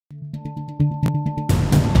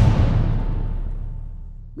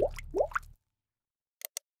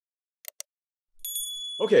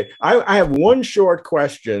Okay, I have one short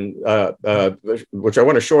question, which I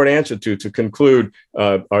want a short answer to conclude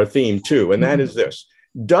our theme too, and that is this.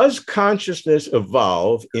 Does consciousness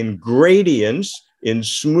evolve in gradients, in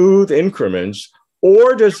smooth increments,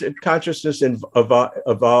 or does consciousness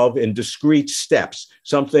evolve in discrete steps,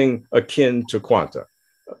 something akin to quanta?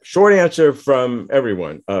 Short answer from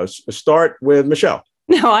everyone. Start with Michelle.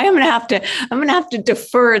 No, I'm gonna have to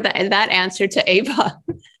defer that answer to Eva.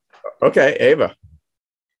 Okay, Eva.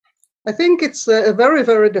 I think it's a very,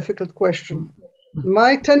 very difficult question.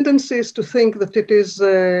 My tendency is to think that it is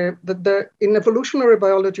that in evolutionary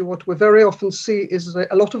biology, what we very often see is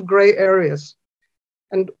a lot of gray areas.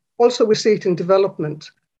 And also we see it in development.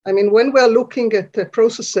 I mean, when we're looking at the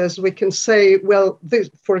processes, we can say, well, this,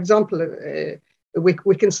 for example,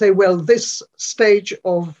 we can say, well, this stage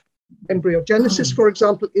of embryogenesis, for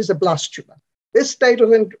example, is a blastula. This state of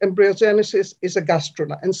embryogenesis is a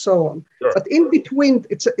gastrula, and so on. Sure. But in between,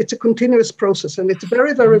 it's a continuous process, and it's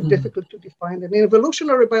very, very difficult to define. And in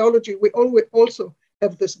evolutionary biology, we always also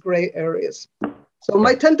have these gray areas. So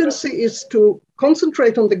my tendency is to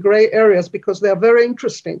concentrate on the gray areas because they are very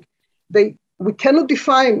interesting. We cannot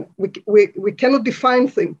define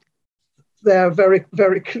things there very,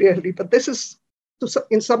 very clearly, but this is to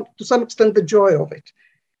some extent the joy of it.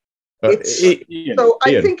 So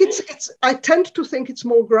I think I tend to think it's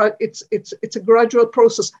more it's a gradual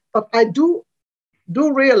process, but I do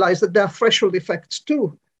realize that there are threshold effects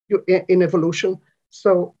too in evolution.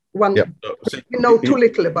 So we know too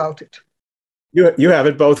little about it. You have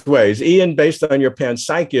it both ways. Iain, based on your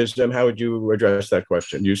panpsychism, how would you address that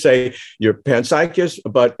question? You say you're panpsychist,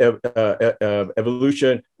 but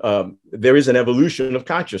evolution, there is an evolution of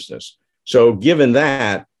consciousness. So given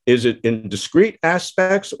that, is it in discrete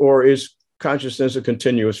aspects or is consciousness a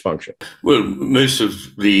continuous function? Well, most of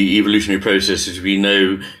the evolutionary processes we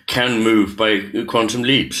know can move by quantum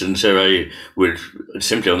leaps. And so I would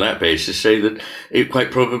simply on that basis say that it quite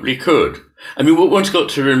probably could. I mean, what one's got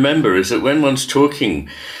to remember is that when one's talking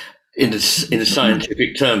in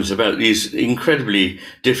scientific terms about these incredibly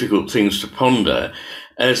difficult things to ponder,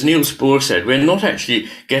 as Niels Bohr said, we're not actually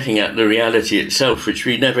getting at the reality itself, which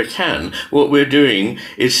we never can. What we're doing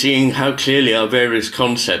is seeing how clearly our various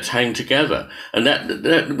concepts hang together. And that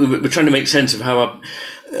we're trying to make sense of how our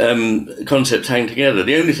concepts hang together.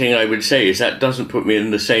 The only thing I would say is that doesn't put me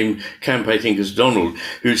in the same camp, I think, as Donald,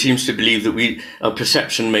 who seems to believe that our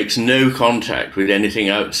perception makes no contact with anything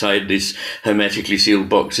outside this hermetically sealed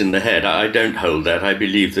box in the head. I don't hold that. I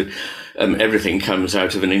believe that everything comes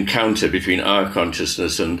out of an encounter between our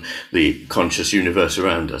consciousness and the conscious universe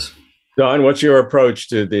around us. Don, what's your approach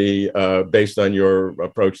to based on your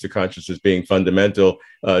approach to consciousness being fundamental?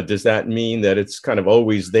 Does that mean that it's kind of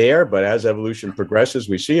always there, but as evolution progresses,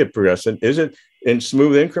 we see it progressing? Is it in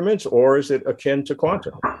smooth increments or is it akin to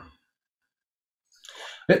quantum?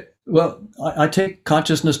 Well, I take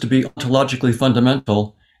consciousness to be ontologically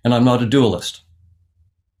fundamental, and I'm not a dualist.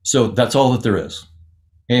 So that's all that there is.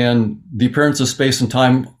 And the appearance of space and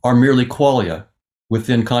time are merely qualia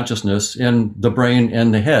within consciousness, and the brain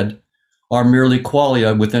and the head are merely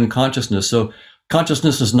qualia within consciousness. So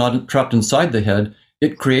consciousness is not trapped inside the head.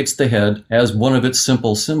 It creates the head as one of its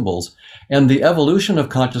simple symbols. And the evolution of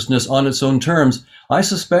consciousness on its own terms, I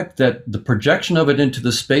suspect that the projection of it into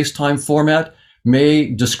the space-time format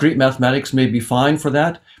discrete mathematics may be fine for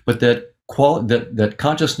that, but that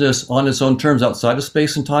consciousness on its own terms outside of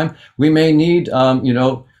space and time, we may need,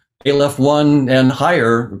 Aleph-1 and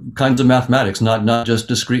higher kinds of mathematics, not just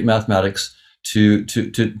discrete mathematics to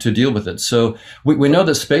deal with it. So we know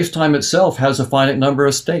that space-time itself has a finite number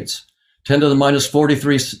of states. 10 to the minus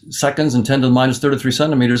 43 seconds and 10 to the minus 33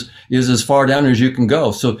 centimeters is as far down as you can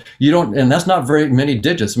go. So and that's not very many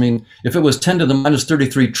digits. I mean, if it was 10 to the minus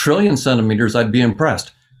 33 trillion centimeters, I'd be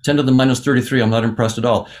impressed. 10 to the minus 33, I'm not impressed at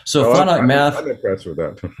all. So finite math. I'm impressed with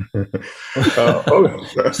that.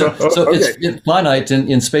 It's finite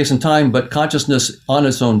in space and time, but consciousness on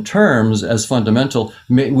its own terms as fundamental,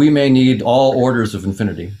 we may need all orders of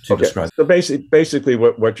infinity to describe. So basically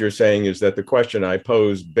what you're saying is that the question I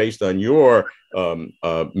posed based on your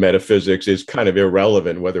metaphysics is kind of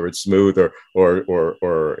irrelevant, whether it's smooth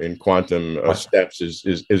or in quantum steps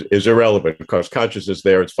is irrelevant because consciousness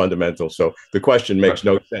there, it's fundamental. So the question makes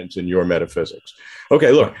no sense in your metaphysics.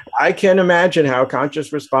 Okay, look, I can imagine how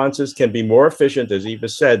conscious responses can be more efficient, as Eva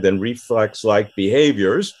said, than reflex-like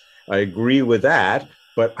behaviors. I agree with that,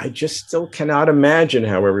 but I just still cannot imagine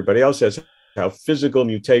how everybody else says how physical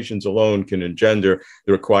mutations alone can engender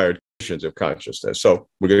the required conditions of consciousness. So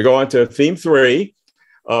we're going to go on to theme 3.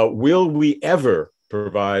 Will we ever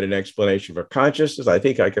provide an explanation for consciousness? I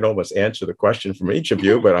think I can almost answer the question from each of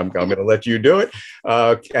you, but I'm going to let you do it.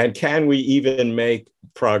 And can we even make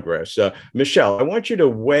progress? Michelle, I want you to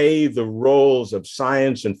weigh the roles of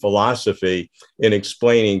science and philosophy in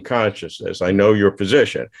explaining consciousness. I know your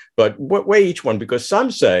position, but weigh each one, because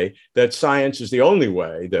some say that science is the only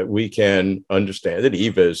way that we can understand it.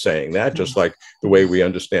 Eva is saying that, just like the way we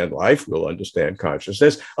understand life, we'll understand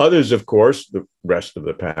consciousness. Others, of course, the rest of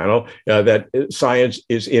the panel, that science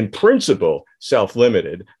is in principle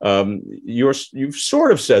self-limited. You've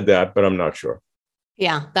sort of said that, but I'm not sure.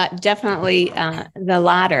 Yeah, that definitely the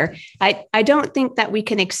latter. I don't think that we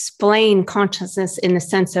can explain consciousness in the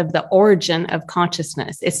sense of the origin of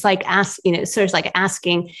consciousness. It's like it's sort of like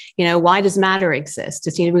asking, why does matter exist?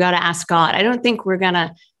 It's, we got to ask God. I don't think we're going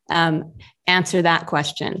to answer that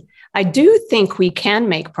question. I do think we can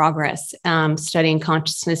make progress studying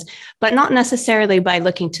consciousness, but not necessarily by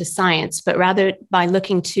looking to science, but rather by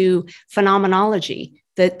looking to phenomenology,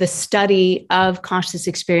 the study of conscious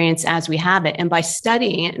experience as we have it. And by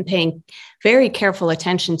studying it and paying very careful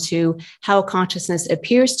attention to how consciousness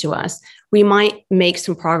appears to us, we might make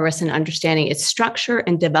some progress in understanding its structure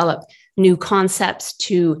and develop new concepts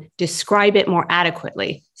to describe it more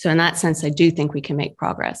adequately. So in that sense, I do think we can make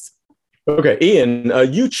progress. Okay,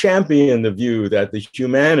 Iain, you champion the view that the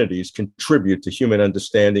humanities contribute to human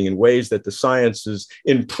understanding in ways that the sciences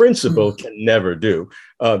in principle can never do.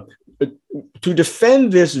 To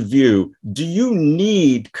defend this view, do you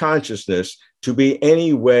need consciousness to be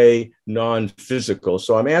any way non-physical?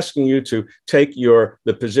 So I'm asking you to take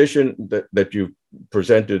the position that you've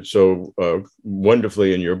presented so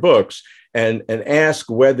wonderfully in your books and ask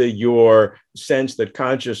whether your sense that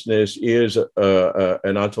consciousness is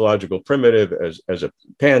an ontological primitive as a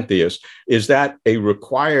pantheist, is that a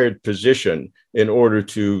required position in order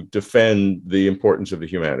to defend the importance of the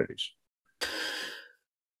humanities?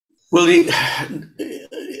 Well,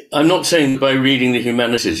 I'm not saying by reading the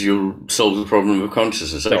humanities you'll solve the problem of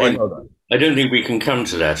consciousness. I don't think we can come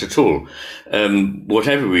to that at all.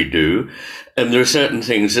 Whatever we do, there are certain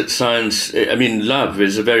things that science, love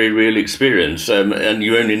is a very real experience, and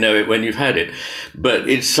you only know it when you've had it. But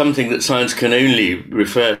it's something that science can only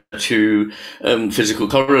refer to physical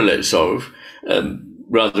correlates of,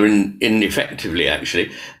 rather ineffectively,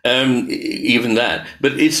 actually, even that.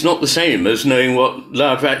 But it's not the same as knowing what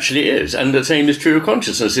love actually is. And the same is true of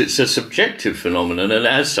consciousness. It's a subjective phenomenon, and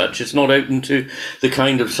as such, it's not open to the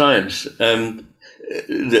kind of science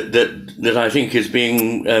that I think is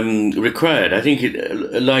being required. I think,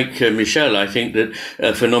 like Michelle, I think that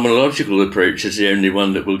a phenomenological approach is the only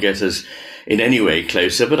one that will get us in any way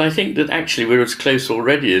closer. But I think that actually we're as close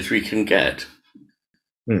already as we can get.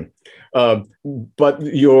 But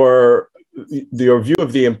your view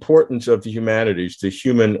of the importance of the humanities to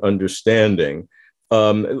human understanding,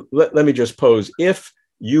 let me just pose, if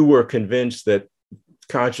you were convinced that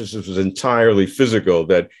consciousness was entirely physical,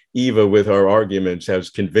 that Eva with her arguments has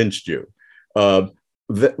convinced you,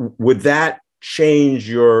 would that change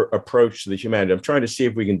your approach to the humanities? I'm trying to see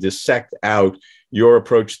if we can dissect out your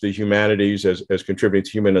approach to the humanities as contributing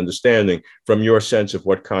to human understanding from your sense of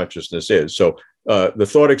what consciousness is. So the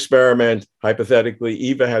thought experiment, hypothetically,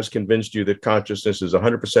 Eva has convinced you that consciousness is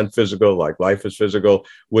 100% physical, like life is physical.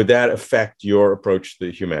 Would that affect your approach to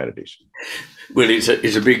the humanities? Well, it's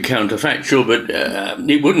a big counterfactual, but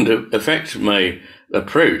it wouldn't affect my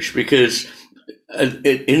approach, because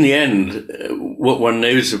in the end, what one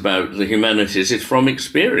knows about the humanities is from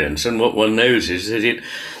experience, and what one knows is that it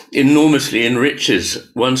enormously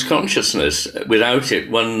enriches one's consciousness. Without it,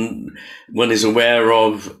 one is aware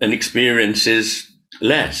of and experiences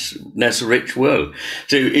less rich world.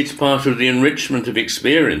 So it's part of the enrichment of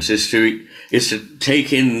experience is to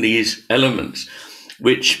take in these elements,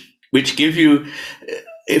 which give you,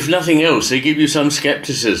 if nothing else, they give you some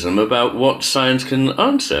skepticism about what science can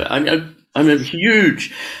answer. I'm a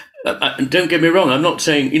huge. Don't get me wrong. I'm not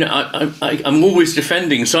saying, I'm always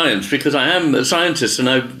defending science because I am a scientist and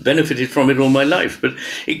I've benefited from it all my life, but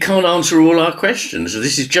it can't answer all our questions.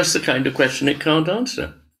 This is just the kind of question it can't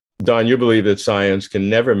answer. Don, you believe that science can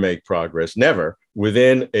never make progress, never,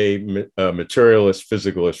 within a materialist,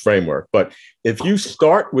 physicalist framework. But if you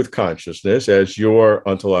start with consciousness as your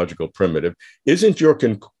ontological primitive, isn't your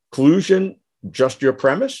conclusion just your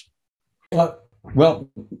premise?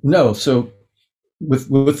 Well, no. So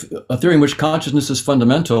with a theory in which consciousness is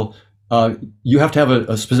fundamental, you have to have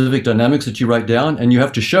a specific dynamics that you write down, and you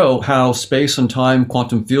have to show how space and time,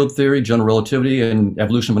 quantum field theory, general relativity, and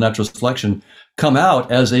evolution by natural selection come out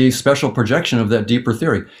as a special projection of that deeper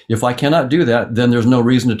theory. If I cannot do that, then there's no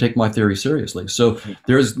reason to take my theory seriously. So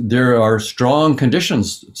there are strong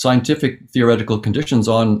conditions, scientific theoretical conditions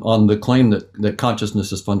on the claim that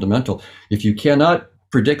consciousness is fundamental. If you cannot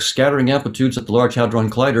predict scattering amplitudes at the Large Hadron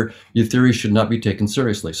Collider, your theory should not be taken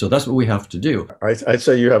seriously. So that's what we have to do. I'd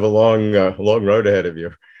say you have a long road ahead of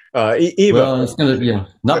you. Eva. Well, it's going to,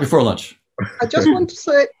 not before lunch. I just want to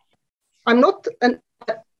say, I'm not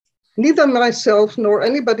neither myself nor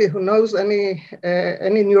anybody who knows any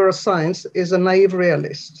neuroscience is a naive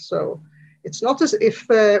realist. So it's not as if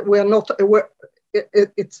we're not aware.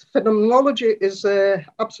 Its phenomenology is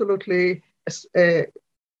absolutely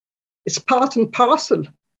it's part and parcel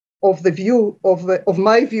of the view of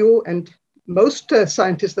my view and most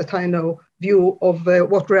scientists that I know view of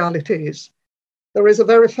what reality is. There is a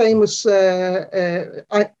very famous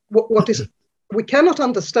we cannot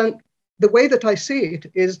understand. The way that I see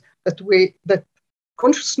it is that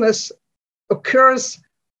consciousness occurs,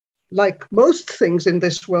 like most things in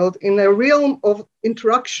this world, in a realm of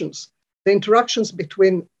interactions. The interactions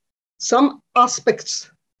between some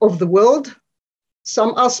aspects of the world,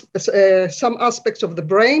 some aspects of the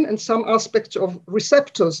brain, and some aspects of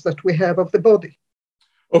receptors that we have of the body.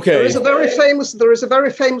 Okay. There is a very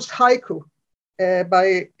famous haiku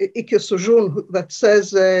by Ikkyo Sojun that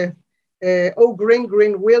says, "Oh, green,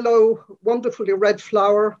 green willow, wonderfully red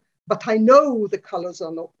flower, but I know the colors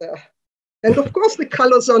are not there." And of course, the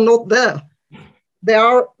colors are not there. They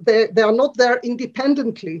are not there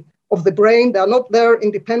independently of the brain. They are not there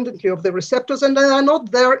independently of the receptors, and they are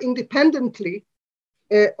not there independently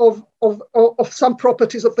of some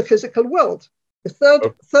properties of the physical world.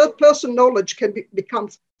 The third person knowledge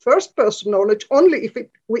becomes first person knowledge only if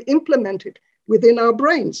we implement it within our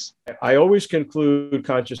brains. I always conclude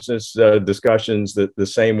consciousness discussions the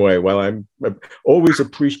same way. While I'm always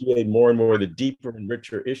appreciate more and more the deeper and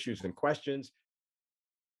richer issues and questions.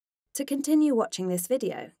 To continue watching this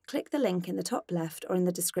video, click the link in the top left or in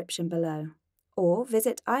the description below, or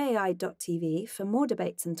visit iai.tv for more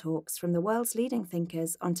debates and talks from the world's leading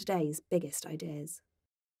thinkers on today's biggest ideas.